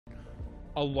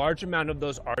A large amount of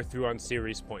those are through on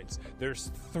series points.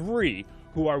 There's 3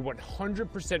 who are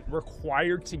 100%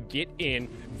 required to get in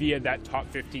via that top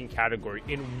 15 category,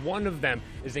 and one of them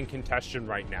is in contention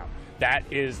right now. That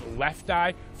is Left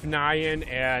Eye, Fnayan,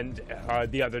 and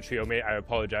the other trio mate. I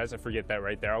apologize, I forget that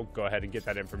right there. I'll go ahead and get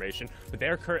that information. But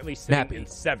they're currently sitting in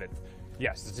 7th.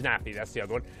 Yes, it's Nappy. That's the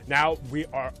other one. Now, we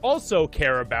are also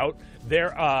care about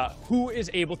who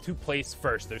is able to place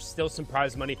first. There's still some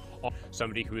prize money on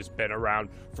somebody who has been around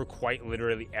for quite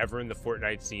literally ever in the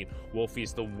Fortnite scene.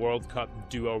 Wolfie's the World Cup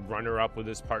duo runner-up with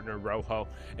his partner Rojo.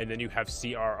 And then you have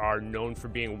CRR, known for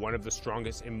being one of the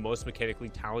strongest and most mechanically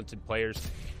talented players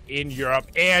in Europe.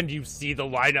 And you see the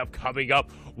lineup coming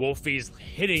up. Wolfie's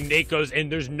hitting Nakos, and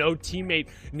there's no teammate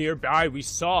nearby. We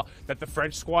saw that the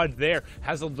French squad there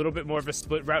has a little bit more of a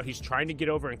split route. He's trying to get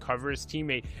over and cover his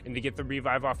teammate and to get the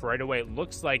revive off right away. It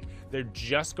looks like they're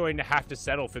just going to have to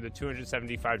settle for the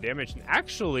 275 damage. And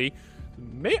actually,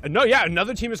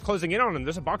 another team is closing in on him.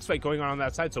 There's a box fight going on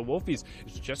that side, so Wolfies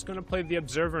is just going to play the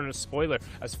observer and a spoiler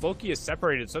as Floki is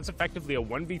separated. So it's effectively a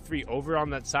 1v3 over on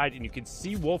that side, and you can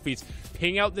see Wolfies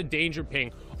ping out the danger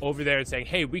ping over there and saying,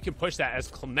 hey, we can push that as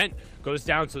Clement goes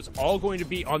down. So it's all going to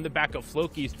be on the back of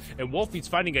Floki's, and Wolfie's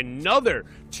finding another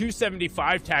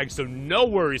 275 tag, so no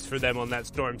worries for them on that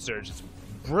Storm Surge. It's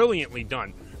brilliantly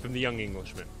done from the young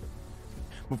Englishman.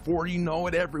 Before you know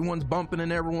it, everyone's bumping and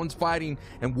everyone's fighting,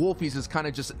 and Wolfies has kind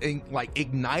of just like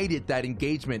ignited that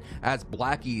engagement as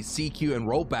Blackie, CQ, and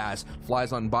Robaz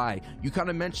flies on by. You kind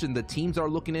of mentioned the teams are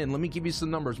looking in. Let me give you some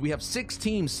numbers. We have 6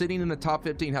 teams sitting in the top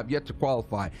 15 have yet to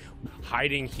qualify.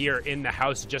 Hiding here in the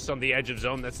house just on the edge of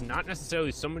zone. That's not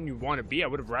necessarily someone you want to be. I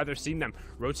would have rather seen them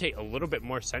rotate a little bit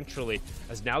more centrally,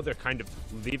 as now they're kind of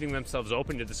leaving themselves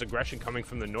open to this aggression coming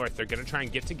from the north. They're going to try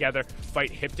and get together,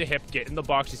 fight hip to hip, get in the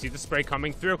box. You see the spray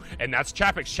coming through, and that's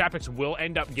Chapix. Chapix will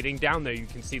end up getting down there. You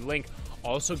can see Link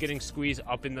also getting squeezed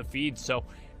up in the feed, so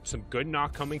some good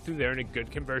knock coming through there and a good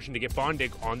conversion to get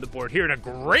Bondig on the board here, and a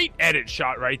great edit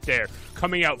shot right there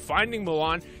coming out, finding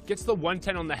Milan, gets the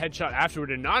 110 on the headshot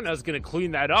afterward, and Nana's going to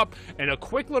clean that up, and a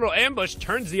quick little ambush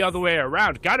turns the other way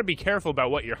around. Got to be careful about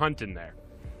what you're hunting there.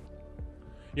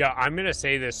 Yeah, I'm going to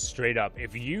say this straight up.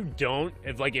 If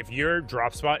your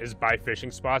drop spot is by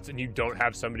fishing spots and you don't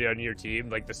have somebody on your team,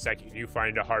 like the second you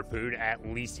find a harpoon at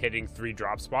least hitting 3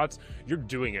 drop spots, you're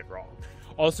doing it wrong.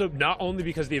 Also, not only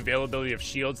because the availability of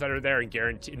shields that are there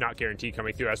and not guaranteed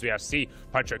coming through, as we have see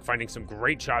Patrick finding some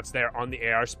great shots there on the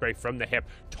AR spray from the hip,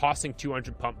 tossing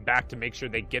 200 pump back to make sure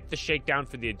they get the shakedown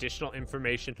for the additional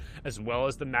information as well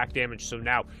as the mac damage. So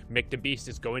now Mick the Beast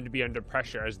is going to be under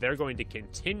pressure as they're going to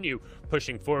continue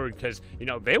pushing forward because, you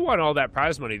know, they want all that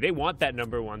prize money. They want that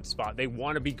 #1 spot. They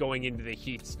want to be going into the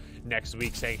heats next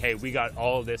week saying, hey, we got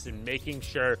all of this, and making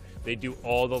sure they do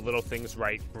all the little things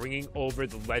right, bringing over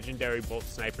the legendary Bolt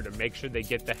Sniper to make sure they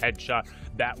get the headshot.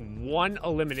 That one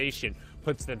elimination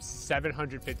puts them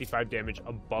 755 damage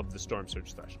above the Storm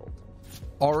Surge threshold.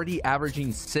 Already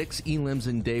averaging 6 elims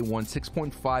in day 1,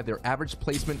 6.5. Their average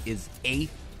placement is 8th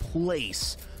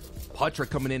place. Patrick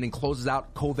coming in and closes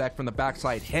out Kovac from the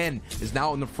backside. Hen is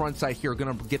now on the front side here,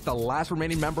 going to get the last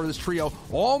remaining member of this trio.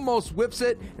 Almost whips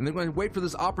it, and they're going to wait for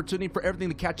this opportunity for everything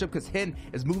to catch up because Hen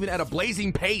is moving at a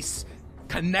blazing pace.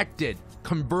 Connected,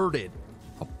 converted,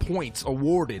 points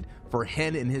awarded for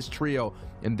Hen and his trio,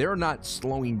 and they're not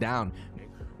slowing down.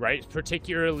 Right,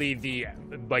 particularly the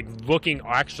looking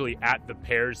actually at the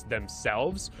pairs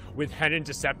themselves, with Hen and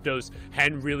Deceptos.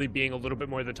 Hen really being a little bit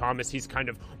more the Thomas. He's kind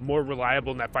of more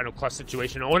reliable in that final clutch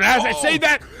situation. Oh, and as I say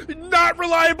that, not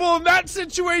reliable in that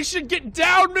situation. Get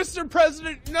down, Mr.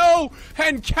 President. No,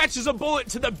 Hen catches a bullet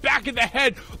to the back of the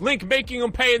head. Link making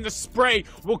him pay, and the spray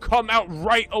will come out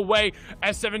right away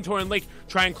as 7 Tor and Link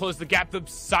try and close the gap. The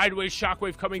sideways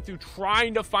shockwave coming through,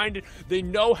 trying to find it. They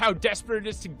know how desperate it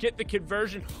is to get the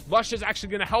conversion. Lush is actually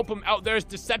going to help him out there as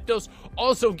Deceptos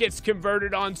also gets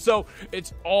converted on, so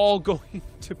it's all going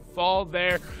to fall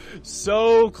there.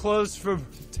 So close from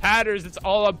Tatters. It's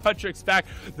all on Patrick's back.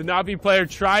 The Navi player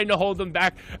trying to hold him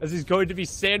back as he's going to be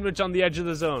sandwiched on the edge of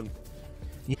the zone.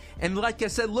 And like I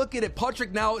said, look at it.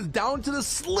 Patrick now is down to the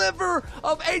sliver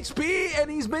of HP,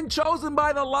 and he's been chosen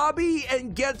by the lobby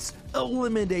and gets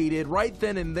eliminated right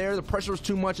then and there. The pressure was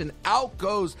too much, and out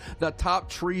goes the top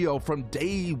trio from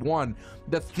day 1.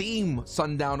 The theme,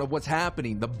 Sundown, of what's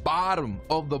happening, the bottom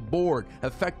of the board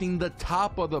affecting the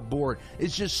top of the board. It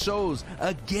just shows,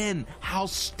 again, how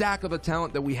stacked of a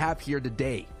talent that we have here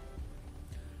today.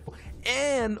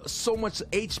 And so much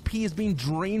HP is being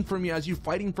drained from you as you're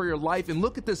fighting for your life. And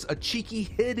look at this, a cheeky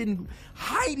hidden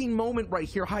hiding moment right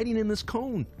here, hiding in this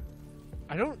cone.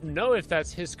 I don't know if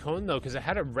that's his cone though, because it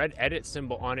had a red edit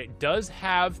symbol on it. It does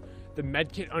have the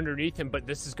med kit underneath him, but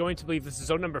this is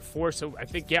zone number 4, so I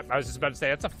think, yep, I was just about to say,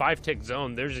 that's a 5-tick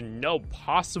zone. There's no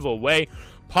possible way.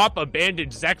 Pop a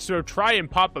bandage, Zexro, try and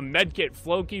pop a med kit,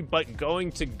 Floki, but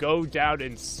going to go down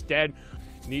instead.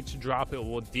 Need to drop it.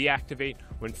 Will deactivate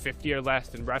when 50 are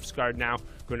left, and Ref's guard now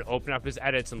going to open up his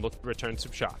edits and look to return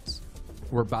some shots.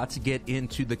 We're about to get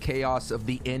into the chaos of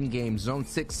the end game. Zone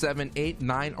 6, 7, 8,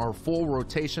 9 are full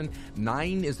rotation.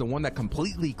 9 is the one that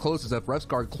completely closes up. Ref's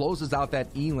guard closes out that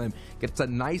elim, gets a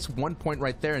nice 1 point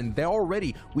right there, and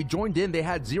we joined in, they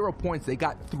had 0 points. They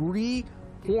got 3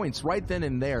 points right then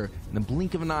and there. In the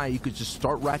blink of an eye, you could just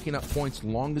start racking up points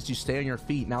long as you stay on your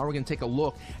feet. Now we're going to take a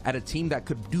look at a team that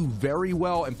could do very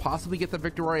well and possibly get the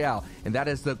victory royale, and that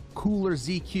is the Cooler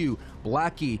ZQ,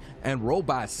 Blackie, and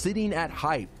Robot sitting at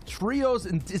height. Trios,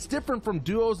 and it's different from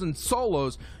duos and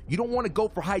solos. You don't want to go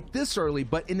for height this early,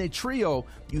 but in a trio,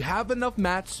 you have enough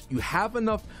mats, you have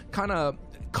enough kind of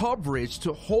coverage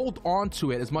to hold on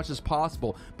to it as much as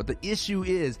possible. But the issue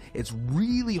is it's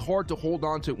really hard to hold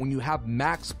on to it when you have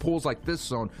max pulls like this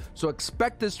zone. So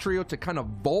expect this trio to kind of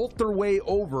vault their way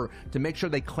over to make sure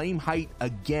they claim height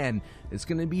again. It's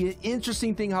going to be an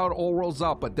interesting thing how it all rolls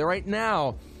out, but right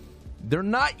now they're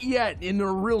not yet in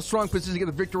a real strong position to get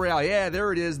the victory royale. Yeah,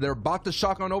 there it is. They're about to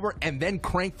shock on over and then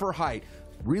crank for height.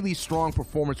 Really strong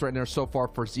performance right there so far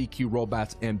for ZQ,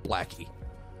 Robots, and Blackie.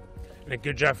 And a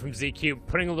good job from ZQ,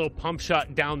 putting a little pump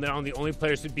shot down there on the only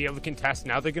players who'd be able to contest.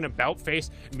 Now they're going to bout face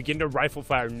and begin to rifle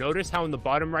fire. Notice how in the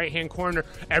bottom right-hand corner,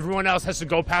 everyone else has to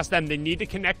go past them. They need to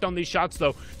connect on these shots,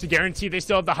 though, to guarantee they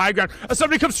still have the high ground. As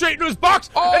somebody comes straight into his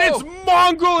box, and it's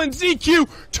Mongrel, and ZQ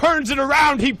turns it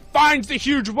around. He finds the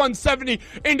huge 170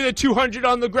 into the 200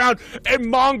 on the ground, and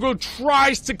Mongrel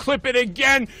tries to clip it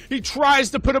again. He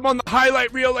tries to put him on the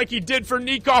highlight reel like he did for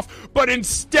Nikov, but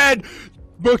instead,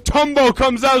 Mutombo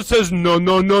comes out, says, no,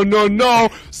 no, no, no, no,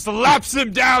 slaps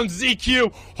him down.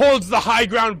 ZQ holds the high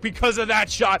ground because of that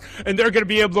shot, and they're going to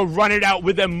be able to run it out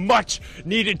with a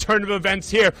much-needed turn of events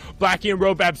here. Blackie and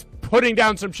Robabs putting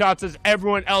down some shots as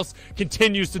everyone else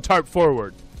continues to tarp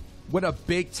forward. What a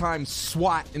big-time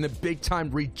swat and a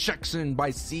big-time rejection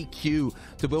by CQ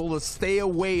to be able to stay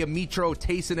away of Mitro,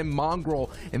 Tayson, and Mongrel.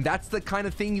 And that's the kind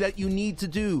of thing that you need to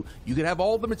do. You can have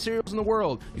all the materials in the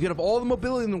world. You can have all the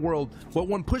mobility in the world. But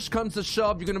when push comes to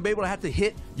shove, you're going to be able to have to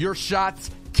hit your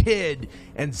shots, kid.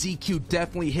 And ZQ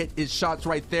definitely hit his shots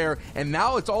right there. And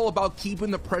now it's all about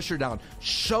keeping the pressure down,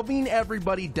 shoving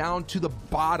everybody down to the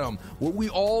bottom, where we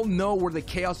all know where the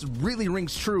chaos really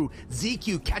rings true.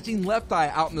 ZQ catching Left Eye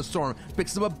out in the storm,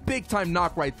 picks up a big time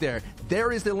knock right there.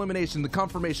 There is the elimination, the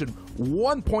confirmation.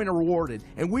 1 point rewarded,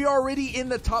 and we are already in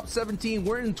the top 17.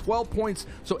 We're in 12 points,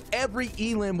 so every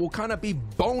elim will kind of be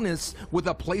bonus with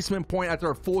a placement point after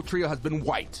a full trio has been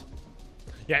wiped.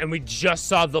 Yeah, and we just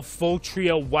saw the full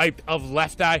trio wiped of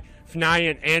Left Eye,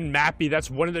 Fnayan, and Mappy. That's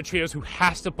one of the trios who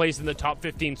has to place in the top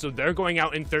 15, so they're going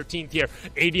out in 13th here.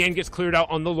 ADN gets cleared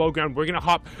out on the low ground. We're going to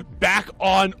hop back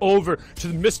on over to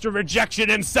Mr. Rejection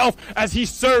himself as he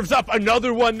serves up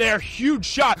another one there. Huge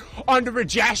shot onto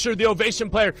Rajasher. The Ovation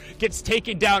player gets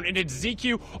taken down, and it's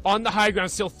ZQ on the high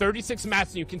ground, still 36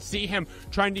 mats, and you can see him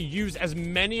trying to use as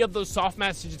many of those soft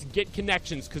mats to just get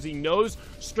connections because he knows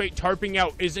straight tarping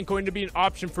out isn't going to be an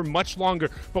option for much longer.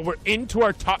 But we're into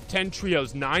our top 10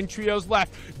 trios, 9 trios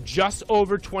left, just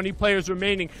over 20 players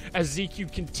remaining as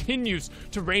ZQ continues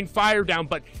to rain fire down,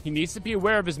 but he needs to be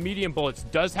aware of his medium bullets.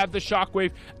 Does have the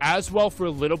shockwave as well for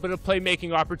a little bit of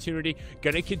playmaking opportunity.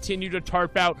 Gonna continue to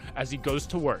tarp out as he goes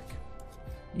to work.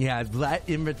 Yeah, that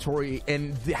inventory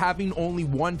and having only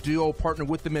one duo partner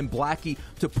with them in Blackie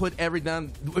to put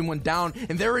everyone down.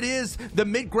 And there it is. The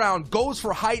mid ground goes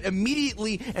for height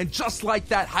immediately. And just like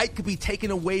that, height could be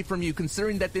taken away from you,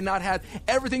 considering that they not have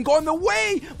everything going the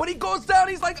way. But he goes down.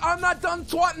 He's like, I'm not done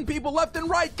swatting people left and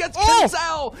right. Gets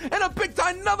Kinsel. And a big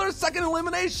time, another second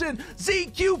elimination.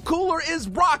 ZQ Cooler is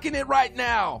rocking it right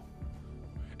now.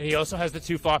 And he also has the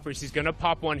 2 floppers. He's going to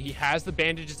pop one. He has the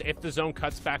bandages if the zone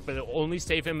cuts back, but it'll only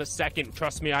save him a second.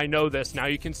 Trust me, I know this. Now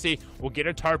you can see we'll get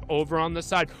a tarp over on the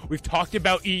side. We've talked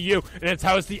about EU, and it's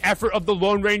how it's the effort of the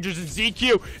Lone Rangers and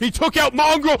ZQ. He took out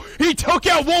Mongrel. He took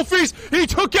out Wolfies. He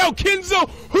took out Kinzo.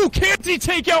 Who can't he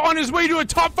take out on his way to a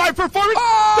top 5 performance?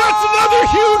 That's another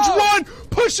huge one.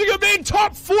 Pushing him in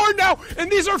top 4 now,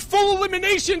 and these are full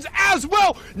eliminations as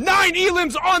well. 9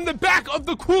 elims on the back of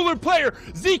the Cooler player.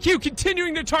 ZQ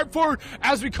continuing to tarp forward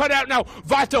as we cut out now.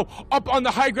 Vato up on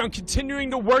the high ground,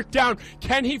 continuing to work down.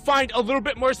 Can he find a little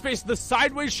bit more space? The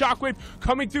sideways shockwave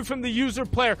coming through from the user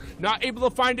player. Not able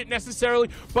to find it necessarily,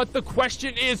 but the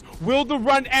question is, will the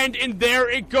run end? And there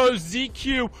it goes.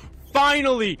 ZQ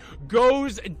finally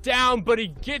goes down, but he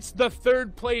gets the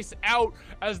third place out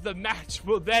as the match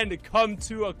will then come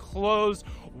to a close.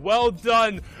 Well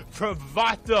done from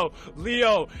Vato,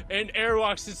 Leo, and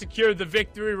Airwalks to secure the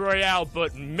victory royale,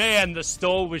 but man, the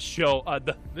stole was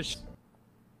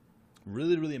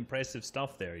Really impressive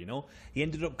stuff there, you know. He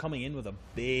ended up coming in with a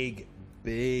big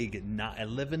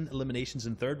 11 eliminations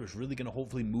in third, which is really going to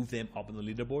hopefully move them up in the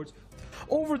leaderboards.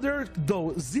 Over there,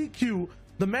 though, ZQ,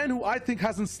 the man who I think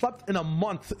hasn't slept in a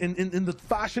month in the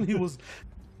fashion he was.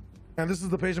 And this is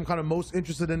the page I'm kind of most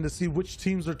interested in to see which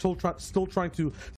teams are still trying to